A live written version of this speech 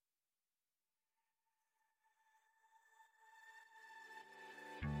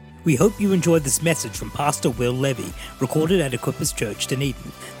We hope you enjoyed this message from Pastor Will Levy, recorded at Equippers Church,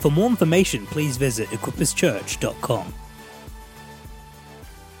 Dunedin. For more information, please visit equipperschurch.com.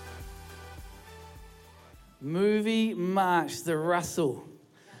 Movie march, the rustle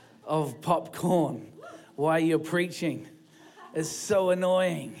of popcorn while you're preaching is so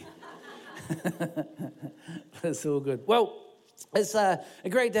annoying. It's all good. Well, it's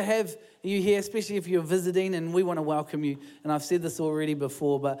great to have you here, especially if you're visiting, and we want to welcome you. And I've said this already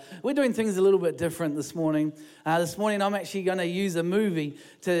before, but we're doing things a little bit different this morning. This morning, I'm actually going to use a movie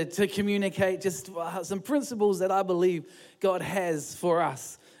to communicate just some principles that I believe God has for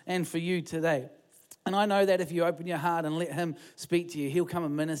us and for you today. And I know that if you open your heart and let him speak to you, he'll come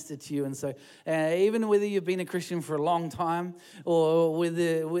and minister to you. And so even whether you've been a Christian for a long time or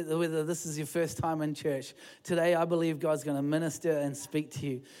whether this is your first time in church, today I believe God's going to minister and speak to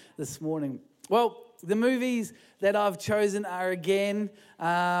you this morning. Well, the movies that I've chosen are again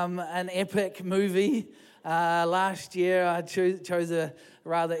an epic movie. Last year I chose a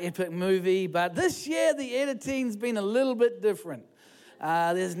rather epic movie, but this year the editing's been a little bit different.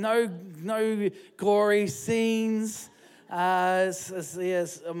 There's no gory scenes. And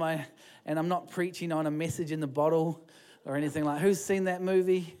I'm not preaching on a message in the bottle or anything like. Who's seen that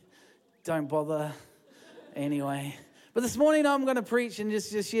movie? Don't bother. Anyway. But this morning I'm going to preach and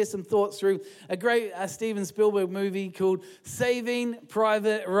just share some thoughts through a great Steven Spielberg movie called Saving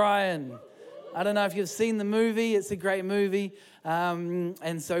Private Ryan. I don't know if you've seen the movie. It's a great movie.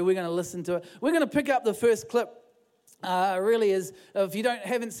 And so we're going to listen to it. We're going to pick up the first clip. Really is, if you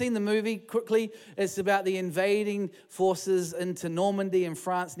haven't seen the movie, quickly, it's about the invading forces into Normandy in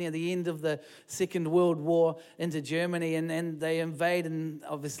France near the end of the Second World War into Germany, and they invade, and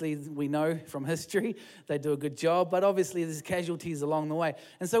obviously we know from history they do a good job, but obviously there's casualties along the way.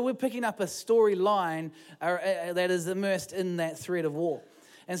 And so we're picking up a storyline that is immersed in that thread of war.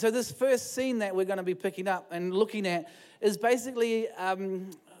 And so this first scene that we're going to be picking up and looking at is basically,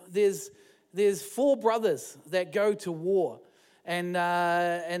 there's four brothers that go to war, and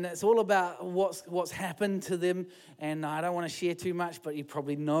it's all about what's happened to them. And I don't want to share too much, but you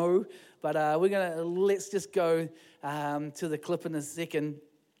probably know. But let's just go to the clip in a second.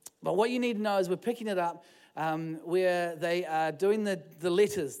 But what you need to know is we're picking it up where they are doing the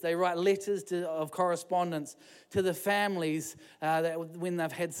letters. They write letters of correspondence to the families that when they've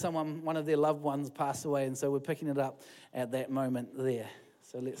had one of their loved ones pass away. And so we're picking it up at that moment there.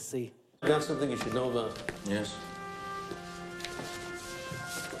 So let's see. I got something you should know about. Yes.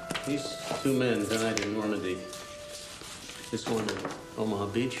 These two men died in Normandy. This one at Omaha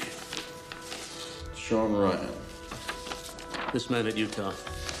Beach. Sean Ryan. This man at Utah.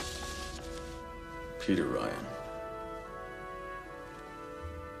 Peter Ryan.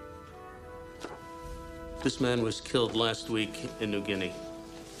 This man was killed last week in New Guinea.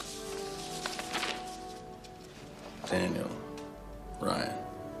 Daniel Ryan.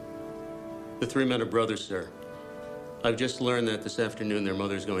 The three men are brothers, sir. I've just learned that this afternoon their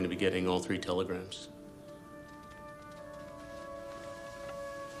mother's going to be getting all three telegrams.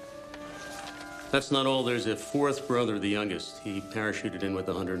 That's not all. There's a fourth brother, the youngest. He parachuted in with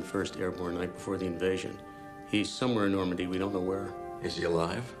the 101st Airborne night before the invasion. He's somewhere in Normandy. We don't know where. Is he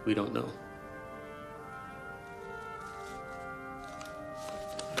alive? We don't know.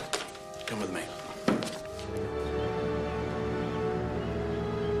 Come with me.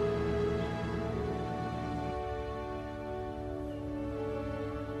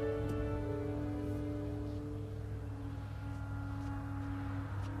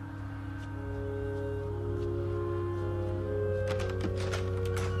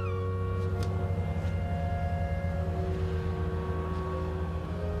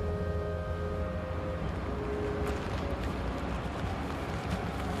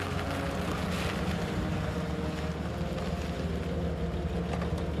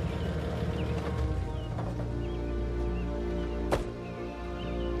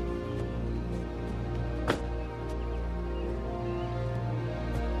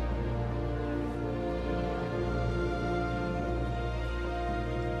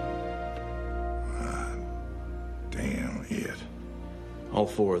 All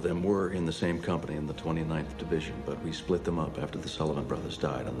four of them were in the same company in the 29th Division, but we split them up after the Sullivan brothers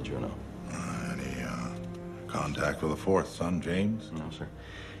died on the Juno. Any contact with the fourth son, James? No, sir.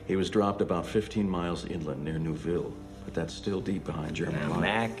 He was dropped about 15 miles inland near Neuville, but that's still deep behind German Now, lines.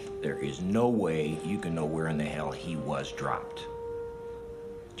 Mac, there is no way you can know where in the hell he was dropped.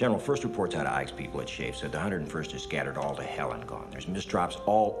 General, first reports out of Ike's people at Schaefer said the 101st is scattered all to hell and gone. There's misdrops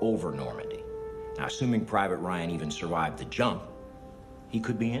all over Normandy. Now, assuming Private Ryan even survived the jump, he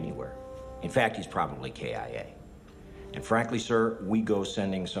could be anywhere. In fact, he's probably KIA. And frankly, sir, we go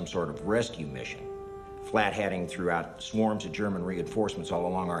sending some sort of rescue mission, flat-hatting throughout swarms of German reinforcements all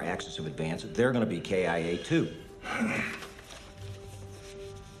along our axis of advance. They're going to be KIA too.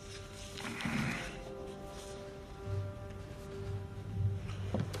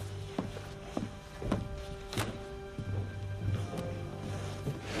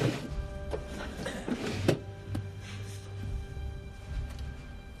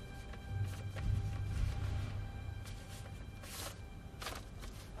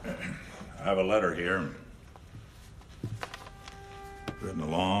 I have a letter here, written a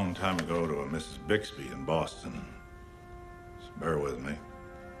long time ago to a Mrs. Bixby in Boston. So bear with me.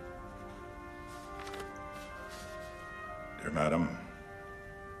 Dear Madam,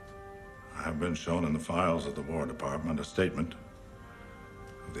 I have been shown in the files of the War Department a statement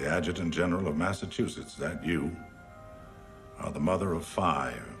of the Adjutant General of Massachusetts that you are the mother of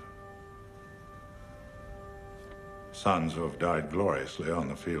 5 sons who have died gloriously on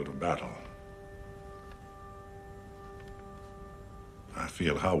the field of battle. I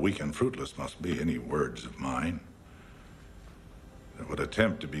feel how weak and fruitless must be any words of mine that would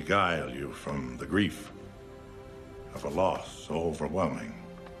attempt to beguile you from the grief of a loss so overwhelming.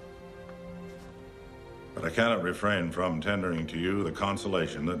 But I cannot refrain from tendering to you the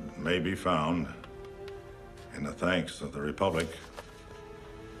consolation that may be found in the thanks of the Republic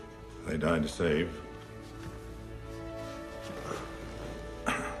they died to save.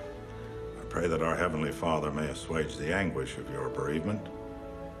 I pray that our Heavenly Father may assuage the anguish of your bereavement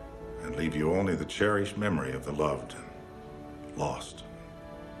and leave you only the cherished memory of the loved and lost.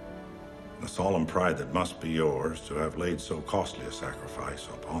 The solemn pride that must be yours to have laid so costly a sacrifice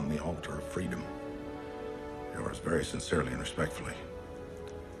upon the altar of freedom. Yours very sincerely and respectfully,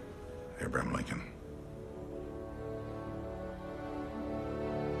 Abraham Lincoln.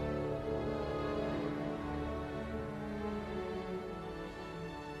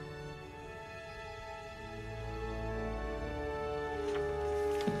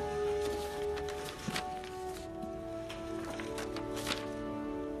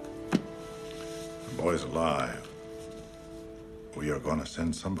 The boy's alive. We are going to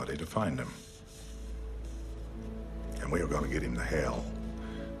send somebody to find him. And we are going to get him the hell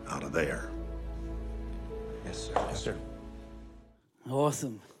out of there. Yes, sir. Yes, sir.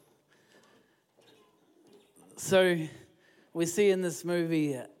 Awesome. So we see in this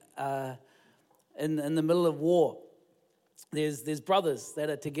movie, in the middle of war, there's brothers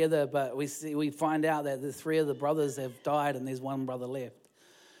that are together, but we find out that the 3 of the brothers have died and there's 1 brother left.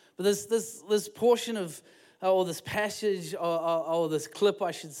 But this portion of, or this passage, or this clip,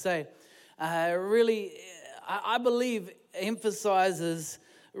 I should say, really, I believe, emphasizes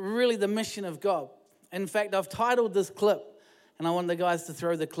really the mission of God. In fact, I've titled this clip, and I want the guys to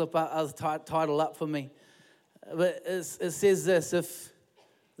throw the clip up, title up for me. But it says this: if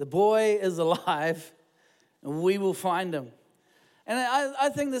the boy is alive, we will find him. And I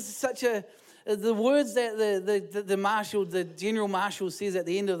think this is such the words that the general marshal says at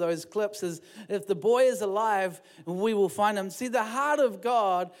the end of those clips is, if the boy is alive, we will find him. See, the heart of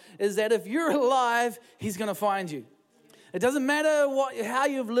God is that if you're alive, he's going to find you. It doesn't matter how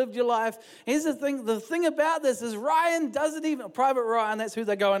you've lived your life. Here's the thing about this is Ryan doesn't even, Private Ryan, that's who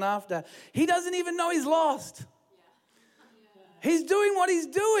they're going after, he doesn't even know he's lost. He's doing what he's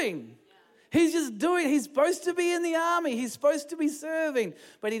doing. He's supposed to be in the army. He's supposed to be serving.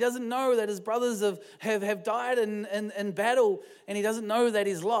 But he doesn't know that his brothers have died in battle, and he doesn't know that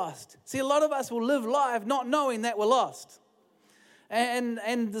he's lost. See, a lot of us will live life not knowing that we're lost. And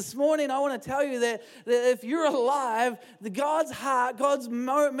this morning, I want to tell you that if you're alive, God's heart, God's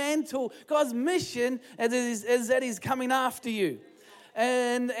mantle, God's mission is that he's coming after you.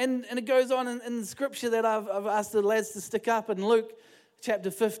 And it goes on in the scripture that I've asked the lads to stick up in Luke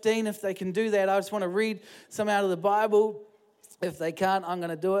chapter 15, if they can do that. I just want to read some out of the Bible. If they can't, I'm going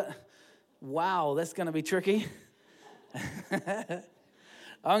to do it. Wow, that's going to be tricky.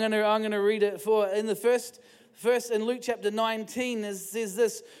 I'm going to read it in the first verse in Luke chapter 19. It says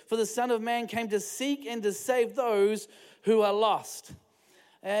this: for the Son of Man came to seek and to save those who are lost.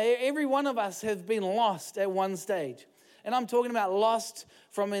 Every one of us have been lost at one stage. And I'm talking about lost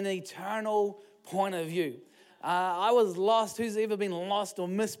from an eternal point of view. I was lost. Who's ever been lost or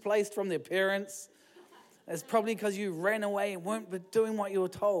misplaced from their parents? It's probably because you ran away and weren't doing what you were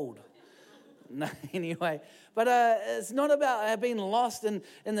told. No, anyway. But it's not about being lost in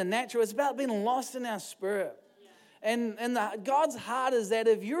the natural. It's about being lost in our spirit. And God's heart is that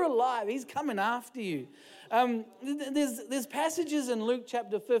if you're alive, he's coming after you. There's passages in Luke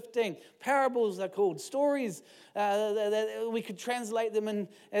chapter 15. Parables are called. Stories that we could translate them in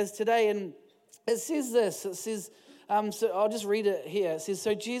as today. And it says this. It says, So I'll just read it here. It says,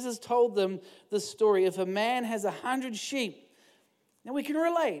 so Jesus told them this story. If a man has 100 sheep, now we can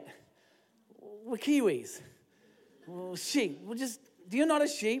relate. We're Kiwis. Well, sheep. You're not a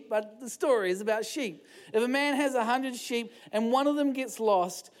sheep, but the story is about sheep. If a man has 100 sheep and one of them gets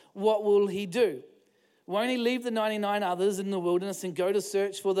lost, what will he do? Won't he leave the 99 others in the wilderness and go to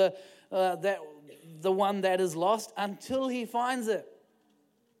search for the one that is lost until he finds it?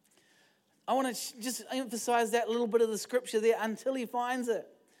 I want to just emphasize that little bit of the scripture there, until he finds it.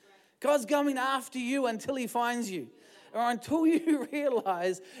 God's coming after you until he finds you, or until you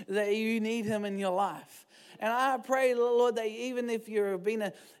realize that you need him in your life. And I pray, Lord, that even if you've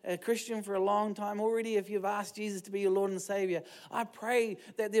been a Christian for a long time already, if you've asked Jesus to be your Lord and Savior, I pray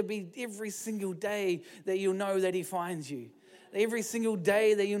that there'll be every single day that you'll know that he finds you. Every single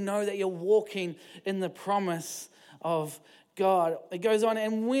day that you know that you're walking in the promise of God. It goes on,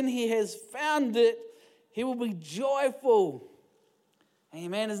 and when he has found it, he will be joyful.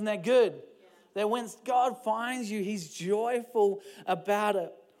 Amen. Isn't that good? Yeah. That when God finds you, he's joyful about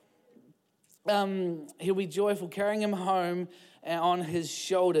it. He'll be joyful carrying him home on his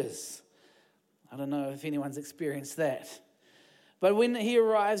shoulders. I don't know if anyone's experienced that. But when he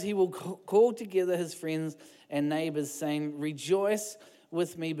arrives, he will call together his friends and neighbors, saying, rejoice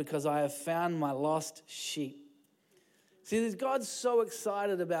with me because I have found my lost sheep. See, God's so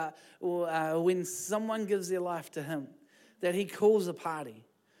excited about when someone gives their life to him, that he calls a party,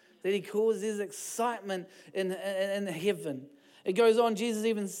 that he calls his excitement in heaven. It goes on, Jesus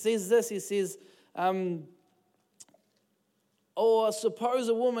even says this, he says, or suppose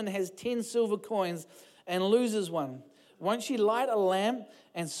a woman has 10 silver coins and loses one. Won't she light a lamp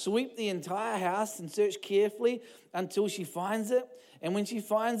and sweep the entire house and search carefully until she finds it? And when she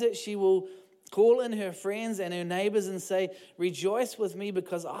finds it, she will call in her friends and her neighbors and say, rejoice with me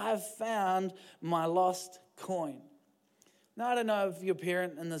because I have found my lost coin. Now, I don't know if you're a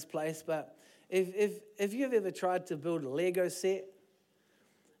parent in this place, but if you've ever tried to build a Lego set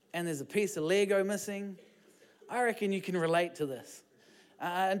and there's a piece of Lego missing, I reckon you can relate to this.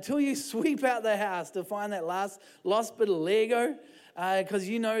 Until you sweep out the house to find that lost bit of Lego, because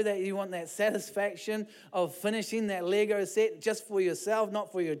you know that you want that satisfaction of finishing that Lego set just for yourself,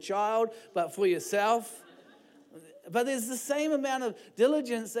 not for your child, but for yourself. But there's the same amount of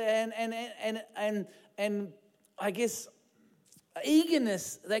diligence and I guess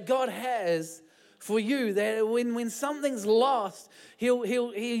eagerness that God has for you, that when something's lost, he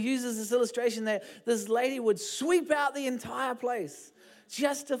uses this illustration that this lady would sweep out the entire place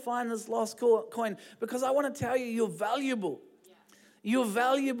just to find this lost coin. Because I want to tell you, you're valuable. You're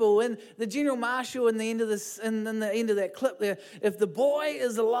valuable. And the general marshal in the end of this, in the end of that clip there, if the boy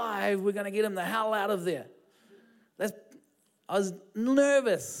is alive, we're going to get him the hell out of there. I was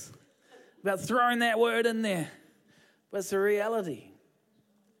nervous about throwing that word in there, but it's a reality.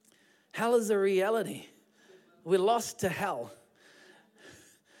 Hell is a reality. We're lost to hell.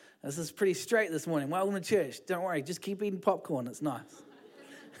 This is pretty straight this morning. Welcome to church. Don't worry, just keep eating popcorn. It's nice.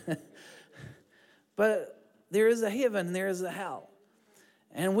 But there is a heaven and there is a hell.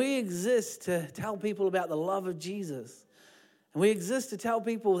 And we exist to tell people about the love of Jesus. And we exist to tell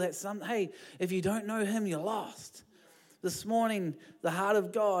people that hey, if you don't know him, you're lost. This morning, the heart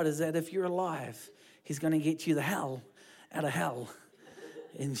of God is that if you're alive, he's going to get you the hell out of hell.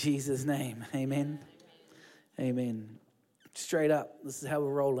 In Jesus' name, amen. Amen. Straight up, this is how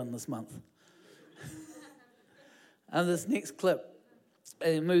we're rolling this month. And this next clip,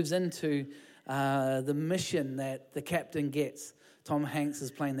 it moves into the mission that the captain gets. Tom Hanks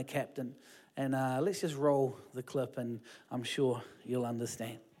is playing the captain. And let's just roll the clip and I'm sure you'll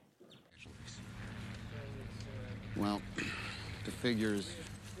understand. Well, the figures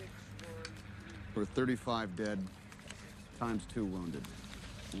were 35 dead, times 2 wounded.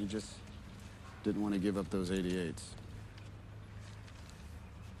 You just didn't want to give up those 88s. It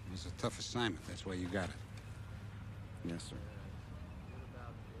was a tough assignment. That's why you got it. Yes, sir.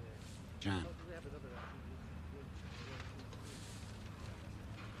 John.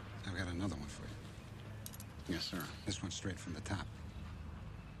 I've got another one for you. Yes, sir. This one's straight from the top.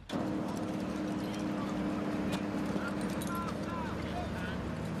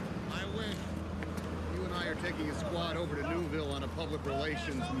 Taking a squad over to Newville on a public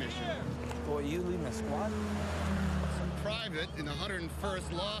relations mission. Boy, you leading a squad? Some private in the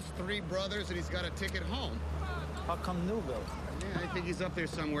 101st lost 3 brothers and he's got a ticket home. How come Newville? Yeah, I think he's up there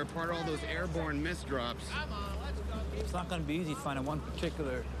somewhere, part of all those airborne misdrops. It's not going to be easy finding one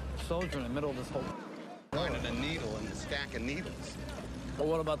particular soldier in the middle of this whole... Finding a needle in a stack of needles. But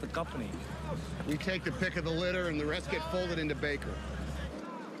what about the company? We take the pick of the litter and the rest get folded into Baker.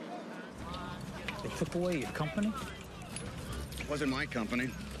 They took away your company? Wasn't my company.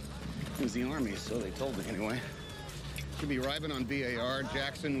 It was the Army, so they told me anyway. Should be arriving on BAR,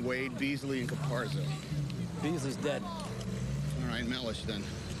 Jackson, Wade, Beasley, and Caparzo. Beasley's dead. All right, Mellish then.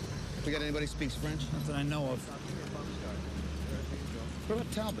 We got anybody speaks French? Not that I know of. What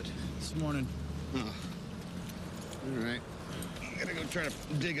about Talbot? This morning. Oh. All right. I'm gonna go try to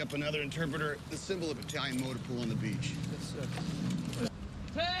dig up another interpreter. The symbol of Italian motor pool on the beach. Yes, sir.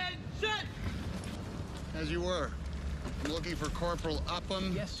 Attention! As you were. I'm looking for Corporal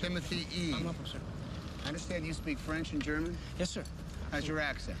Upham, Yes, sir. Timothy E. I'm up, sir. I understand you speak French and German? Yes, sir. How's your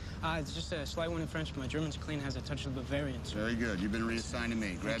accent? It's just a slight one in French, but my German's clean, has a touch of Bavarian, sir. Very good. You've been reassigned to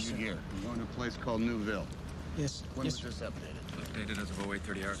me. Grab Yes, your sir. gear. I'm going to a place called Newville. Yes. When Yes, was sir. this updated? Updated as of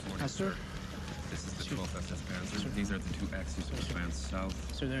 08:30 hours morning. Sir. This is the 12th SS Panzer. These are the two axes which advance south.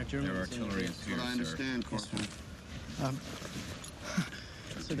 Sir, there are Germans. Their artillery is That's here, what I sir. understand, Corporal.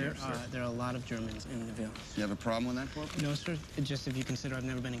 So there are a lot of Germans in the Ville. You have a problem with that, Corporal? No, sir. It's just if you consider I've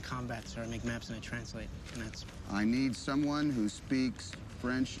never been in combat, sir. I make maps and I translate, and that's... I need someone who speaks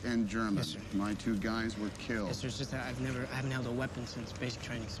French and German. Yes, sir. My two guys were killed. Yes, sir. It's just that I haven't held a weapon since basic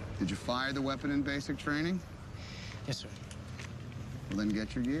training, sir. Did you fire the weapon in basic training? Yes, sir. Well, then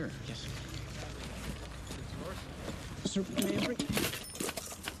get your gear. Yes, sir. Sir, may I bring...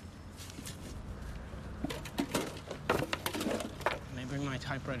 May I bring my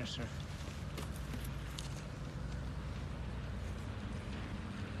typewriter, sir?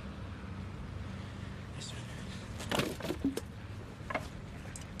 Yes, sir. Thank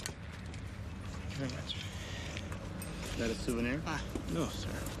you very much. Is that a souvenir? No, sir.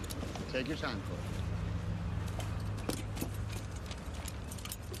 Take your time, Corporal.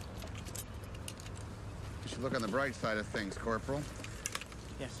 You should look on the bright side of things, Corporal.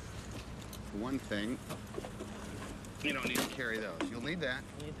 Yes. For one thing, you don't need to carry those. You'll need that.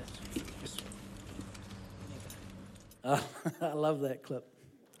 I need this. Yes, sir. I love that clip.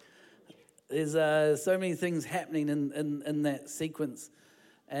 There's so many things happening in that sequence.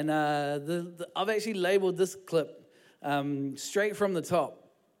 And I've actually labeled this clip straight from the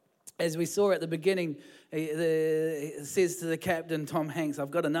top. As we saw at the beginning, it says to the captain, Tom Hanks, I've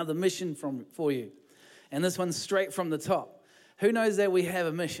got another mission for you. And this one's straight from the top. Who knows that we have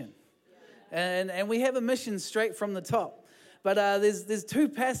a mission? And we have a mission straight from the top. But there's two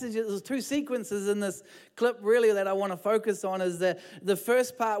passages, there's two sequences in this clip really that I want to focus on. Is the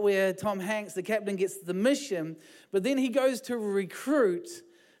first part where Tom Hanks, the captain, gets the mission, but then he goes to recruit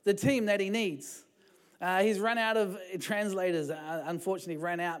the team that he needs. He's run out of translators. Unfortunately,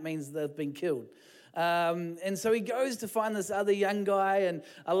 ran out means they've been killed. And so he goes to find this other young guy, and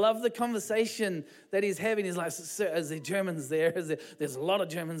I love the conversation that he's having. He's like, sir, is there Germans there? There's a lot of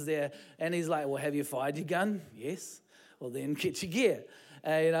Germans there. And he's like, well, have you fired your gun? Yes. Well, then get your gear.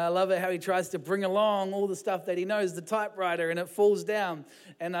 And I love it how he tries to bring along all the stuff that he knows, the typewriter, and it falls down.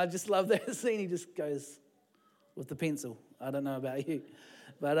 And I just love that scene. He just goes with the pencil. I don't know about you.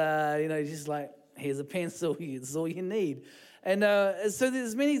 But, he's just like, here's a pencil. It's all you need. And so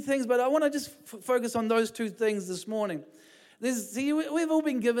there's many things, but I want to just focus on those two things this morning. We've all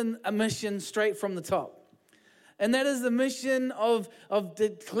been given a mission straight from the top. And that is the mission of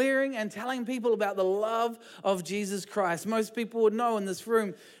declaring and telling people about the love of Jesus Christ. Most people would know in this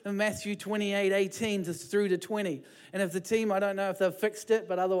room in Matthew 28:18 through to 20. And if the team, I don't know if they've fixed it,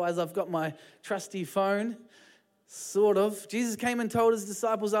 but otherwise I've got my trusty phone. Sort of. Jesus came and told his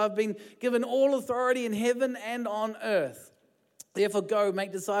disciples, I've been given all authority in heaven and on earth. Therefore go,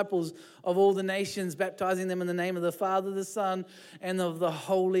 make disciples of all the nations, baptizing them in the name of the Father, the Son, and of the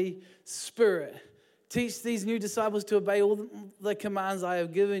Holy Spirit. Teach these new disciples to obey all the commands I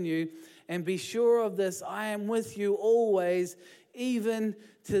have given you, and be sure of this, I am with you always, even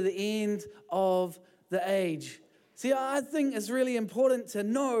to the end of the age. See, I think it's really important to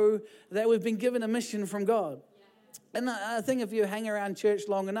know that we've been given a mission from God. And I think if you hang around church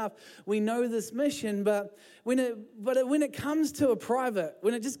long enough, we know this mission, but when it comes to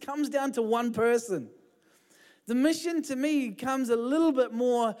when it just comes down to one person, the mission to me comes a little bit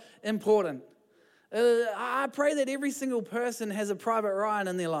more important. I pray that every single person has a Private Ryan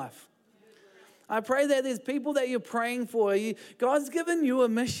in their life. I pray that there's people that you're praying for. God's given you a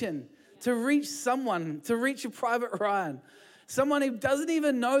mission to reach someone, to reach a Private Ryan. Someone who doesn't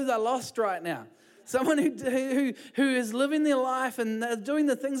even know they're lost right now. Someone who is living their life and they're doing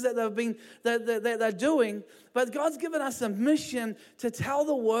the things that they're doing. But God's given us a mission to tell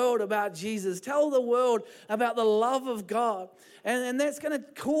the world about Jesus, tell the world about the love of God. And that's going to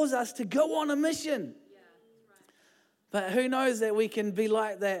cause us to go on a mission. Yeah, that's right. But who knows that we can be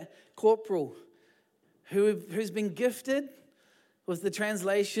like that corporal who's been gifted with the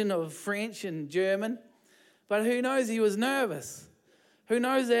translation of French and German. But who knows, he was nervous. Who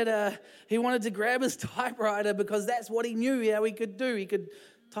knows that he wanted to grab his typewriter because that's what he knew how he could do. He could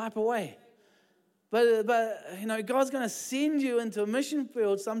type away. But God's going to send you into a mission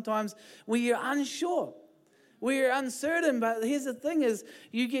field sometimes where you're unsure, where you're uncertain. But here's the thing is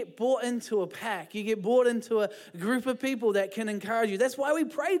you get brought into a pack. You get brought into a group of people that can encourage you. That's why we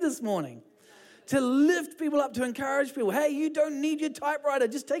prayed this morning, to lift people up, to encourage people. Hey, you don't need your typewriter.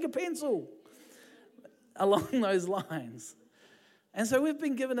 Just take a pencil. Along those lines. And so we've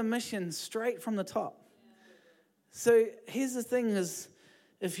been given a mission straight from the top. So here's the thing is,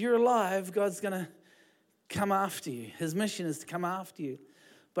 if you're alive, God's going to come after you. His mission is to come after you.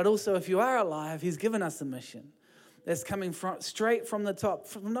 But also, if you are alive, he's given us a mission that's coming straight from the top,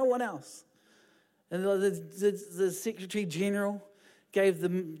 from no one else. And the Secretary General gave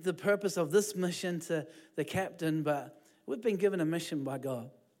the purpose of this mission to the captain, but we've been given a mission by God,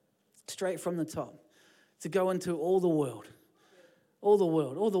 straight from the top, to go into all the world. All the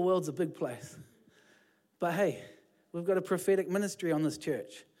world. All the world's a big place. But hey, we've got a prophetic ministry on this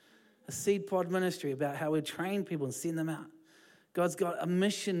church, a seed pod ministry about how we train people and send them out. God's got a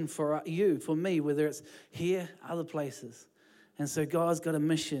mission for you, for me, whether it's here, other places. And so God's got a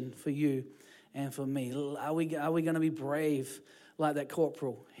mission for you and for me. Are we going to be brave like that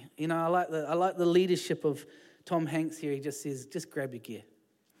corporal? You know, I like the leadership of Tom Hanks here. He just says, just grab your gear.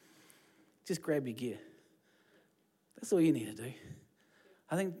 Just grab your gear. That's all you need to do.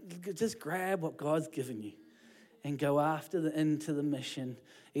 I think just grab what God's given you and go into the mission.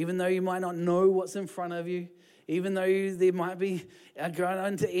 Even though you might not know what's in front of you, even though there might be going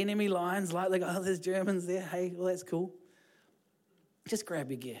into enemy lines, like there's Germans there. Hey, well, that's cool. Just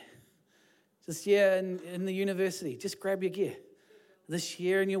grab your gear. Just in the university, just grab your gear. This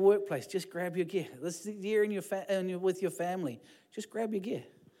year in your workplace, just grab your gear. This year with your family, just grab your gear.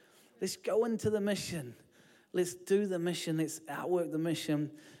 Let's go into the mission. Let's do the mission. Let's outwork the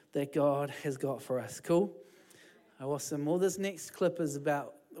mission that God has got for us. Cool? Awesome. Well, this next clip is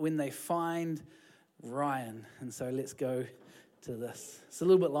about when they find Ryan. And so let's go to this. It's a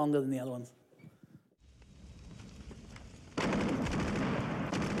little bit longer than the other ones.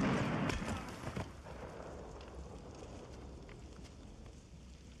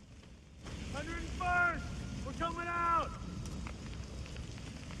 We're coming out!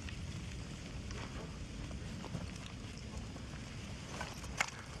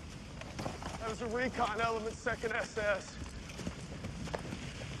 That was a recon element, 2nd SS.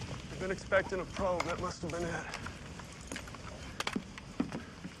 We've been expecting a probe. That must have been it.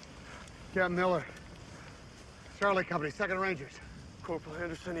 Captain Miller. Charlie Company, 2nd Rangers. Corporal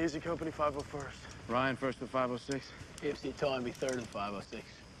Henderson, Easy Company, 501st. Ryan, 1st to 506. PFC told him be 3rd and 506.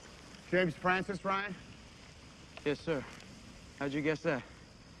 James Francis, Ryan? Yes, sir. How'd you guess that?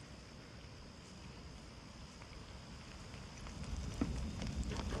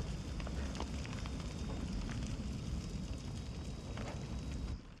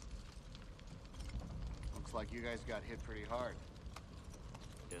 Looks like you guys got hit pretty hard.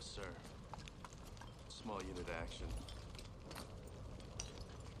 Yes, sir. Small unit action.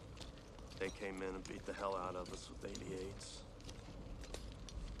 They came in and beat the hell out of us with 88s.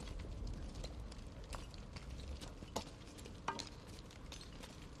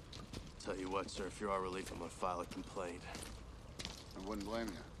 Tell you what, sir, if you're our relief, I'm gonna file a complaint. I wouldn't blame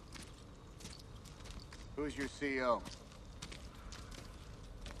you. Who's your CO?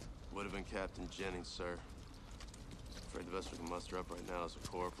 Would have been Captain Jennings, sir. Afraid the best we can muster up right now is a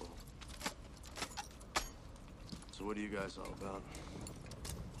corporal. So what are you guys all about?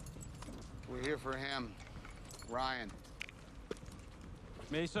 We're here for him. Ryan.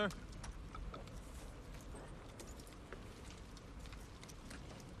 Me, sir?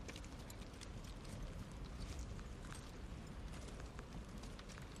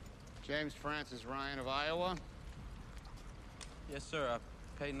 James Francis Ryan of Iowa? Yes, sir.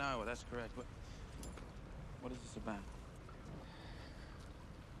 Paid in Iowa, that's correct. What is this about?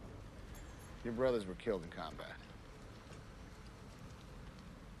 Your brothers were killed in combat.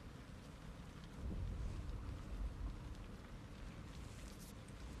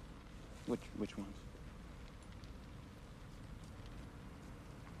 Which ones?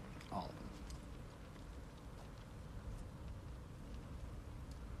 All of them.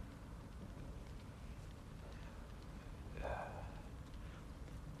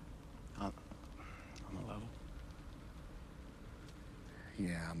 On the level?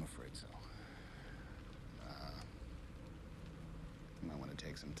 Yeah, I'm afraid so. You might want to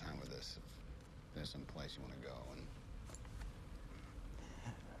take some time with this. If there's some place you want to go and...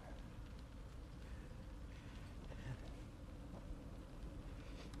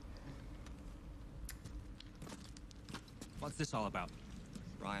 What's this all about?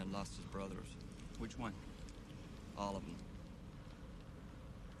 Ryan lost his brothers. Which one? All of them.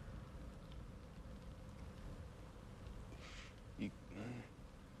 You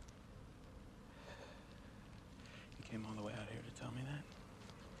came all the way out here to tell me that?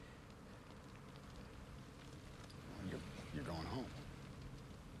 You're going home.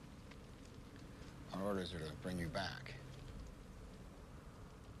 Our orders are to bring you back.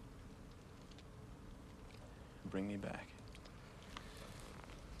 Bring me back.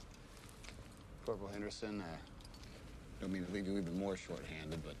 Corporal Henderson, don't mean to leave you even more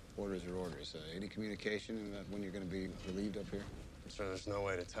shorthanded, but orders are orders. Any communication about when you're going to be relieved up here? Sir, there's no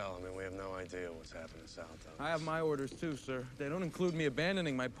way to tell. I mean, we have no idea what's happening south of us. I have my orders too, sir. They don't include me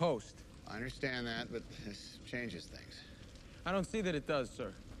abandoning my post. I understand that, but this changes things. I don't see that it does,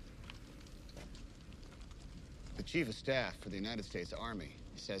 sir. The Chief of Staff for the United States Army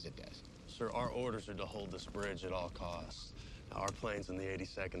says it does. Sir, our orders are to hold this bridge at all costs. Now, our planes in the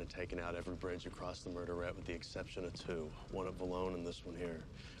 82nd have taken out every bridge across the Murderette with the exception of two. One at Valone and this one here.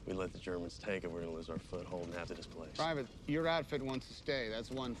 We let the Germans take it, we're gonna lose our foothold and have to displace. Private, your outfit wants to stay.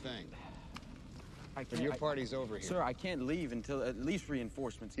 That's one thing. But your party's over here. Sir, I can't leave until at least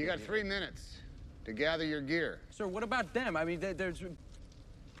reinforcements. You got 3 minutes to gather your gear. Sir, what about them? I mean, there's...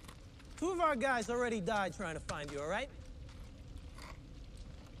 2 of our guys already died trying to find you, all right?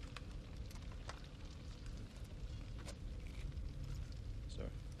 Sir.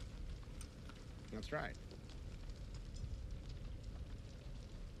 That's right.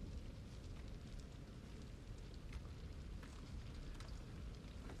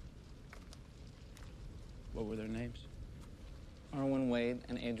 What were their names? Arwen Wade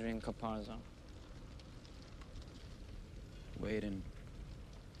and Adrian Caparzo. Wade and...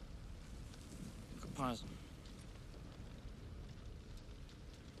 Caparzo.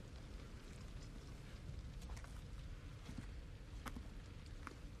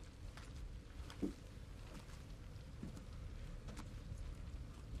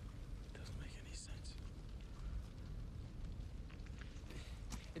 Doesn't make any sense.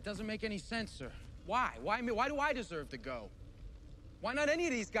 It doesn't make any sense, sir. Why? Why me? Why do I deserve to go? Why not any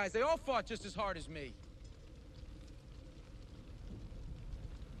of these guys? They all fought just as hard as me.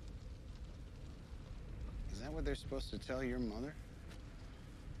 Is that what they're supposed to tell your mother?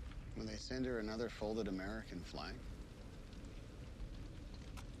 When they send her another folded American flag?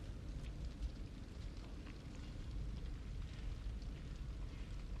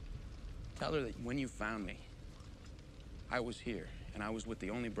 Tell her that when you found me, I was here, and I was with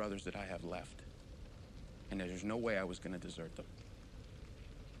the only brothers that I have left. And there's no way I was going to desert them.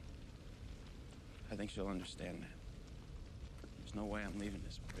 I think she'll understand that. There's no way I'm leaving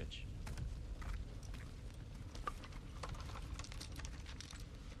this bridge.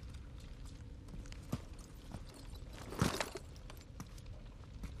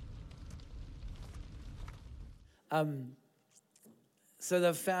 So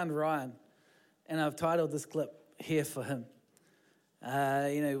they've found Ryan, and I've titled this clip, Here for Him.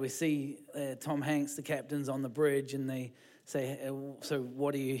 We see Tom Hanks, the captain's on the bridge, and they say, so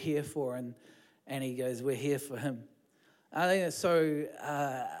what are you here for? And he goes, we're here for him. I think it's so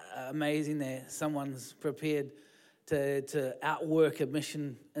amazing that someone's prepared to outwork a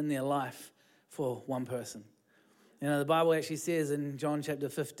mission in their life for one person. The Bible actually says in John chapter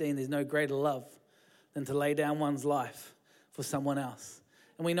 15, there's no greater love than to lay down one's life for someone else.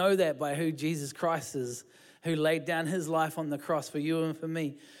 And we know that by who Jesus Christ is, who laid down his life on the cross for you and for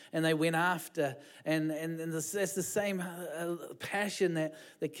me. And they went after, and that's the same passion that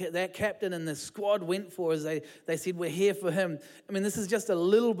that captain and the squad went for as they said, we're here for him. I mean, this is just a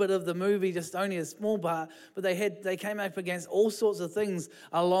little bit of the movie, just only a small part, but they came up against all sorts of things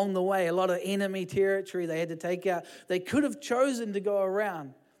along the way, a lot of enemy territory they had to take out. They could have chosen to go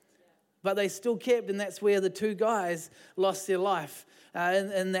around, but they still kept, and that's where the 2 guys lost their life.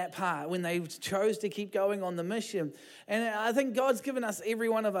 In that part, when they chose to keep going on the mission. And I think God's given us, every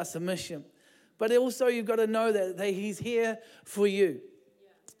one of us, a mission. But also you've got to know that he's here for you.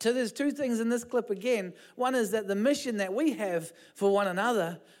 So there's 2 things in this clip again. One is that the mission that we have for one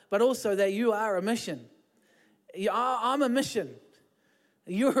another, but also that you are a mission. I'm a mission.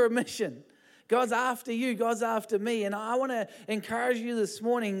 You're a mission. God's after you. God's after me. And I want to encourage you this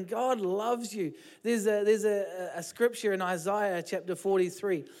morning. God loves you. There's a scripture in Isaiah chapter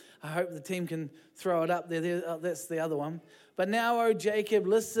 43. I hope the team can throw it up there. That's the other one. But now, O Jacob,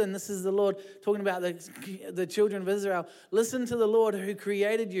 listen. This is the Lord talking about the children of Israel. Listen to the Lord who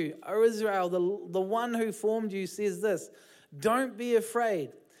created you. O Israel, the one who formed you says this. Don't be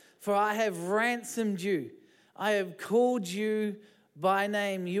afraid, for I have ransomed you. I have called you by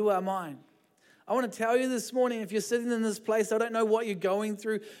name. You are mine. I want to tell you this morning, if you're sitting in this place, I don't know what you're going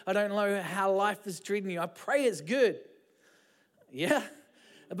through. I don't know how life is treating you. I pray it's good. Yeah?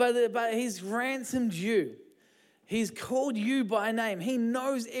 But he's ransomed you. He's called you by name. He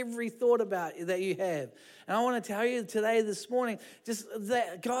knows every thought about you that you have. And I want to tell you today, this morning, just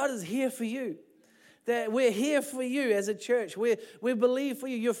that God is here for you. That we're here for you as a church. We believe for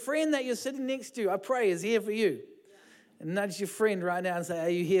you. Your friend that you're sitting next to, I pray, is here for you. And nudge your friend right now and say, are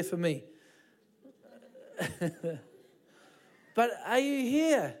you here for me? But are you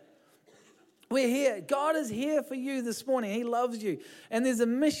here? We're here. God is here for you this morning. He loves you. And there's a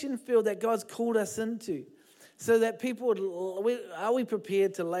mission field that God's called us into so that people are we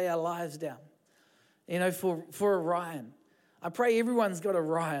prepared to lay our lives down? You know, for a Ryan. I pray everyone's got a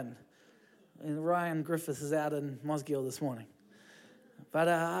Ryan. And Ryan Griffiths is out in Mosgiel this morning. But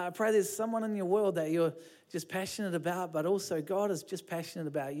I pray there's someone in your world that you're just passionate about, but also God is just passionate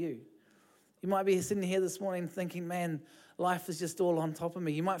about you. You might be sitting here this morning thinking, man, life is just all on top of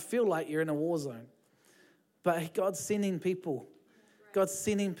me. You might feel like you're in a war zone. But God's sending people. God's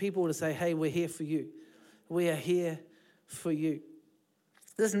sending people to say, hey, we're here for you. We are here for you.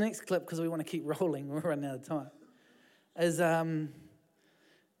 This next clip, because we want to keep rolling, we're running out of time, is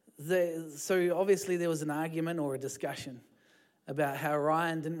so obviously there was an argument or a discussion about how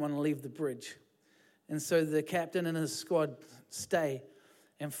Ryan didn't want to leave the bridge. And so the captain and his squad stay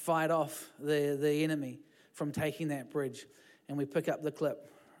and fight off the enemy from taking that bridge. And we pick up the clip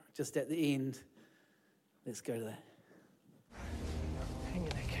just at the end. Let's go to that. Hang in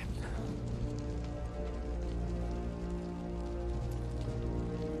there, Captain.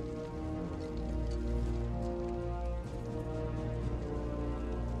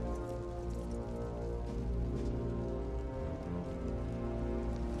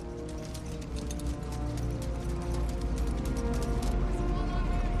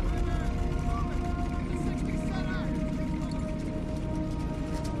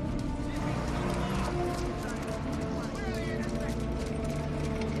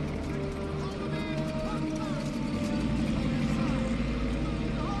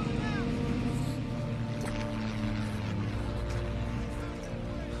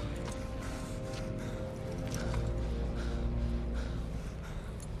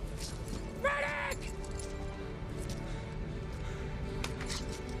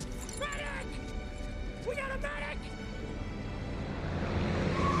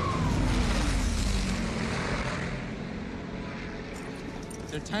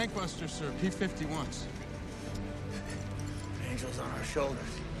 They're tank busters, sir. P-51s. Angels on our shoulders.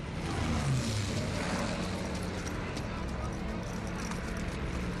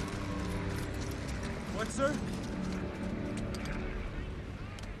 What, sir?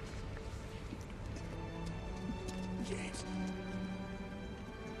 James.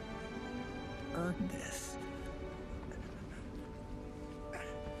 Earn this.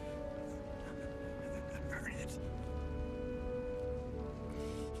 Earn it.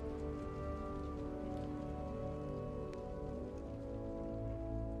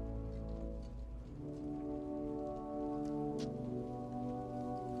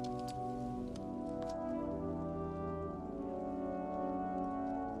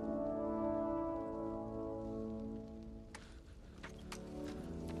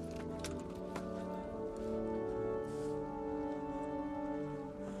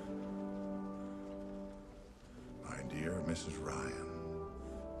 Mrs. Ryan,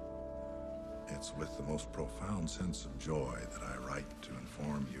 it's with the most profound sense of joy that I write to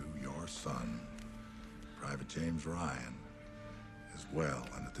inform you your son, Private James Ryan, is well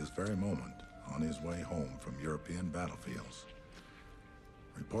and at this very moment on his way home from European battlefields.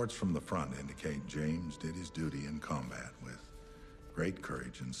 Reports from the front indicate James did his duty in combat with great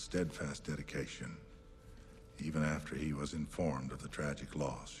courage and steadfast dedication, even after he was informed of the tragic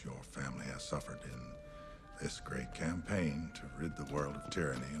loss your family has suffered in this great campaign to rid the world of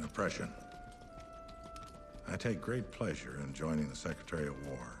tyranny and oppression. I take great pleasure in joining the Secretary of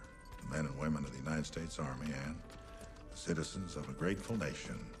War, the men and women of the United States Army, and the citizens of a grateful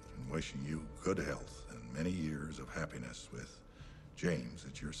nation, in wishing you good health and many years of happiness with James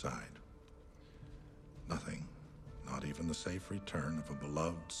at your side. Nothing, not even the safe return of a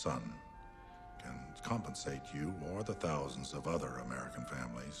beloved son, can compensate you or the thousands of other American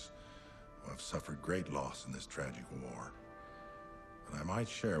families who have suffered great loss in this tragic war. But I might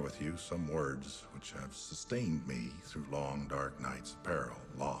share with you some words which have sustained me through long, dark nights of peril,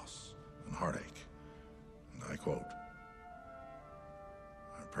 loss, and heartache. And I quote,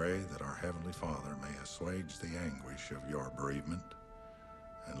 I pray that our Heavenly Father may assuage the anguish of your bereavement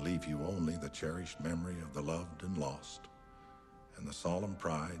and leave you only the cherished memory of the loved and lost, and the solemn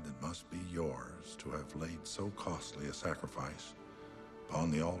pride that must be yours to have laid so costly a sacrifice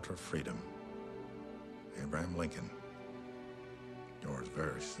upon the altar of freedom. Abraham Lincoln. Yours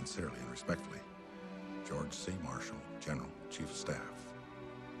very sincerely and respectfully, George C. Marshall, General, Chief of Staff.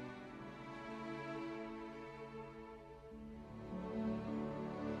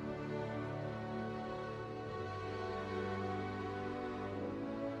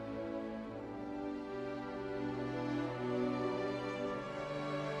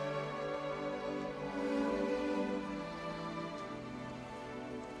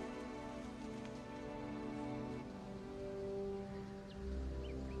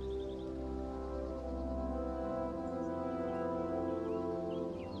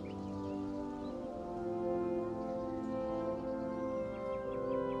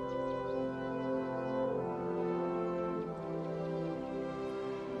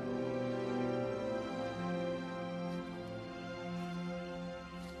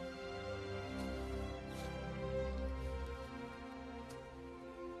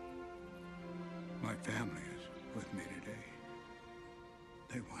 My family is with me today.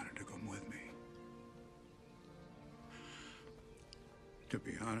 They wanted to come with me. To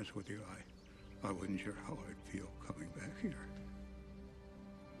be honest with you, I wasn't sure how I'd feel coming back here.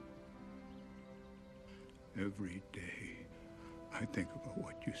 Every day, I think about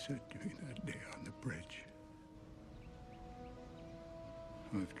what you said to me that day on the bridge.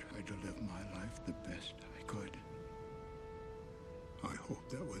 I've tried to live my life the best I could. I hope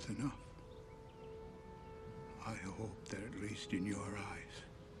that was enough. I hope that at least in your eyes,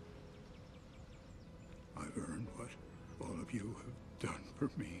 I've earned what all of you have done for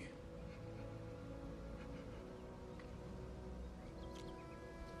me.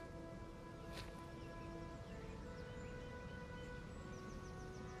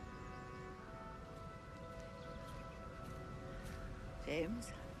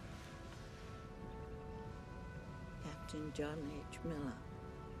 James. Captain John H. Miller.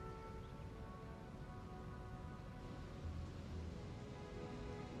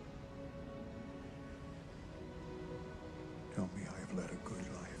 Tell me I have led a good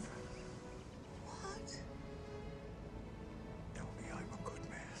life. What? Tell me I'm a good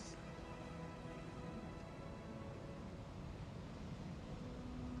man.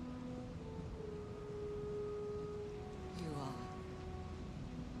 You are.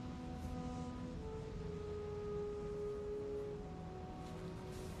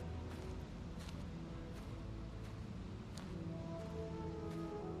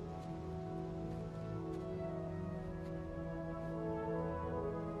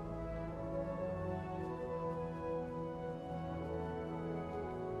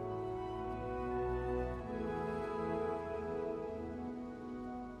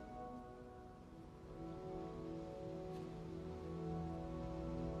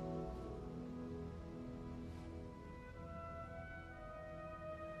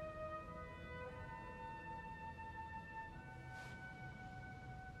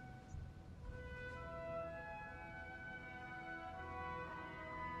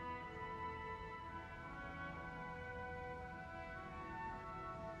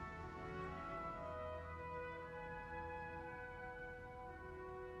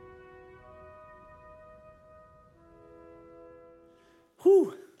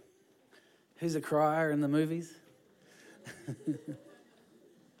 Whew. Who's a crier in the movies?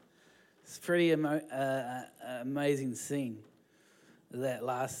 It's a pretty amazing scene. That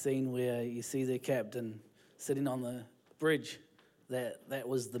last scene where you see the captain sitting on the bridge. That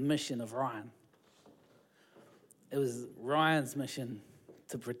was the mission of Ryan. It was Ryan's mission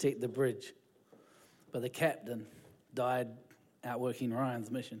to protect the bridge. But the captain died out working Ryan's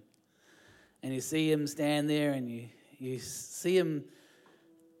mission. And you see him stand there and you see him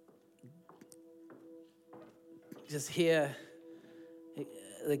just hear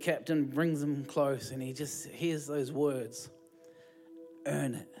the captain brings him close and he just hears those words.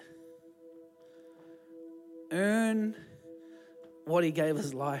 Earn it. Earn what he gave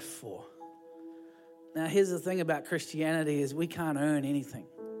his life for. Now here's the thing about Christianity is we can't earn anything.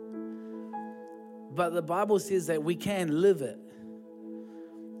 But the Bible says that we can live it.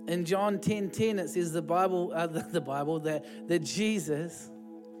 In John 10:10 it says that Jesus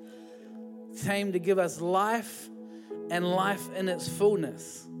came to give us life and life in its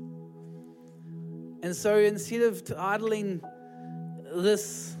fullness. And so instead of titling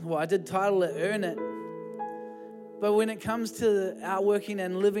this, well, I did title it Earn It, but when it comes to outworking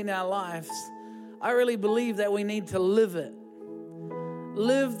and living our lives, I really believe that we need to live it.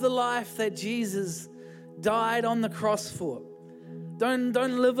 Live the life that Jesus died on the cross for. Don't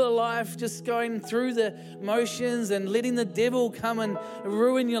live a life just going through the motions and letting the devil come and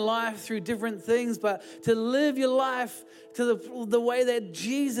ruin your life through different things, but to live your life to the way that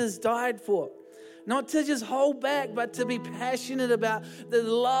Jesus died for. Not to just hold back, but to be passionate about the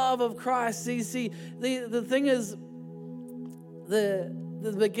love of Christ. See, the thing is,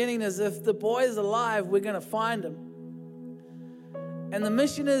 the beginning is, if the boy is alive, we're going to find him. And the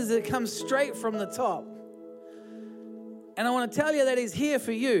mission is, it comes straight from the top. And I want to tell you that he's here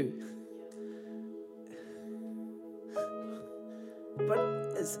for you. But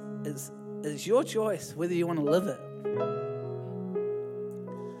it's your choice whether you want to live it.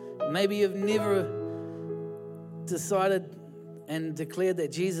 Maybe you've never decided and declared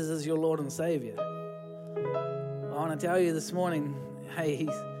that Jesus is your Lord and Savior. I want to tell you this morning, hey,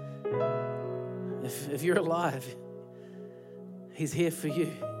 if you're alive, he's here for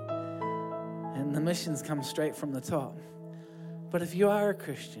you. And the missions come straight from the top. But if you are a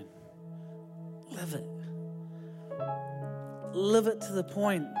Christian, live it. Live it to the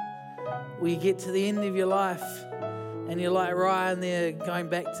point where you get to the end of your life and you're like Ryan there, going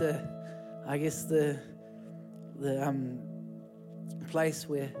back to, I guess, the place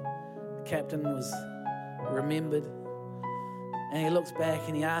where the captain was remembered. And he looks back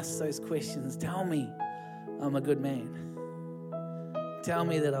and he asks those questions. Tell me I'm a good man. Tell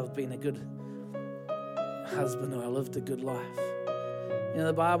me that I've been a good husband or I lived a good life. You know,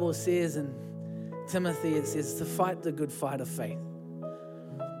 the Bible says in Timothy, it says to fight the good fight of faith.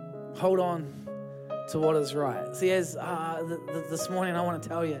 Hold on to what is right. See, as this morning I want to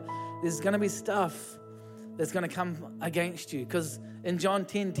tell you, there's going to be stuff that's going to come against you. Because in John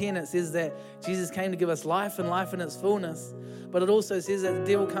 10:10 it says that Jesus came to give us life and life in its fullness. But it also says that the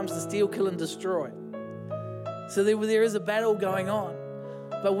devil comes to steal, kill, and destroy. So there is a battle going on.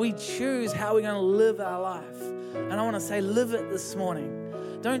 But we choose how we're going to live our life. And I want to say, live it this morning.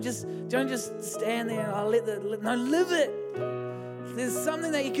 Don't just stand there and no, live it. There's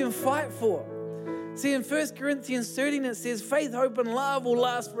something that you can fight for. See, in 1 Corinthians 13, it says, faith, hope, and love will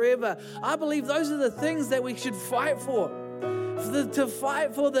last forever. I believe those are the things that we should fight for. To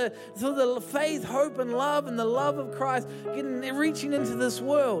fight for the faith, hope, and love, and the love of Christ, reaching into this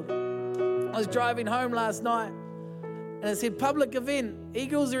world. I was driving home last night, and it said, public event,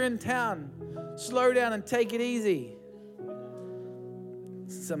 Eagles are in town. Slow down and take it easy.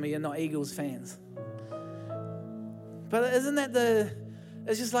 Some of you are not Eagles fans. But isn't that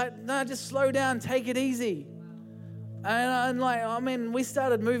it's just like, no, just slow down, take it easy. And we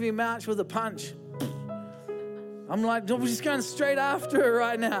started moving March with a punch. I'm like, we're just going straight after it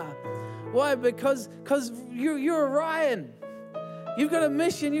right now. Why? Because you're Ryan. You've got a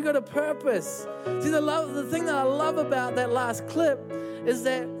mission, you've got a purpose. See, the thing that I love about that last clip is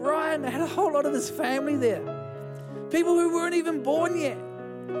that Ryan had a whole lot of his family there. People who weren't even born yet.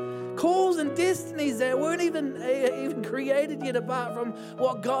 Calls and destinies that weren't even created yet apart from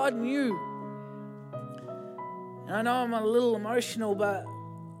what God knew. And I know I'm a little emotional, but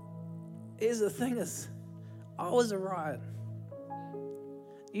here's the thing is, I was a Ryan.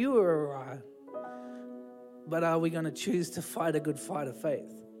 You were a Ryan. But are we going to choose to fight a good fight of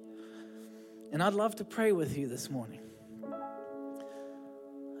faith? And I'd love to pray with you this morning.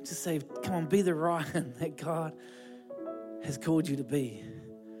 Just say, come on, be the Ryan that God has called you to be.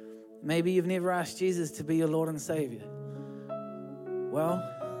 Maybe you've never asked Jesus to be your Lord and Savior. Well,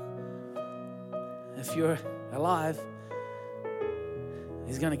 if you're alive,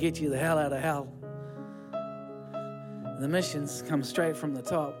 he's going to get you the hell out of hell. The missions come straight from the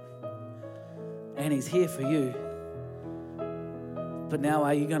top, and he's here for you. But now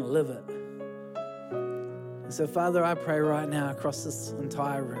are you going to live it? And so, Father, I pray right now across this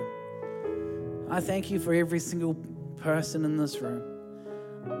entire room. I thank you for every single person in this room.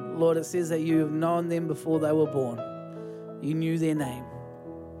 Lord, it says that you have known them before they were born. You knew their name.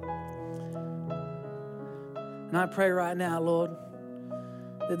 And I pray right now, Lord,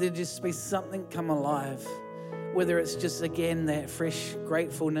 that there just be something come alive, whether it's just, again, that fresh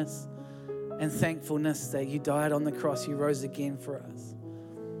gratefulness and thankfulness that you died on the cross, you rose again for us.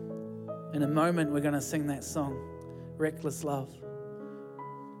 In a moment, we're going to sing that song, Reckless Love.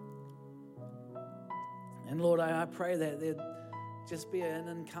 And Lord, I pray that there'd just be an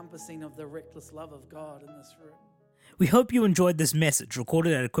encompassing of the reckless love of God in this room. We hope you enjoyed this message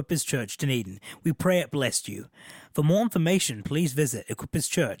recorded at Equippers Church, Dunedin. We pray it blessed you. For more information, please visit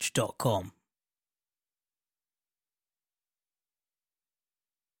equipperschurch.com.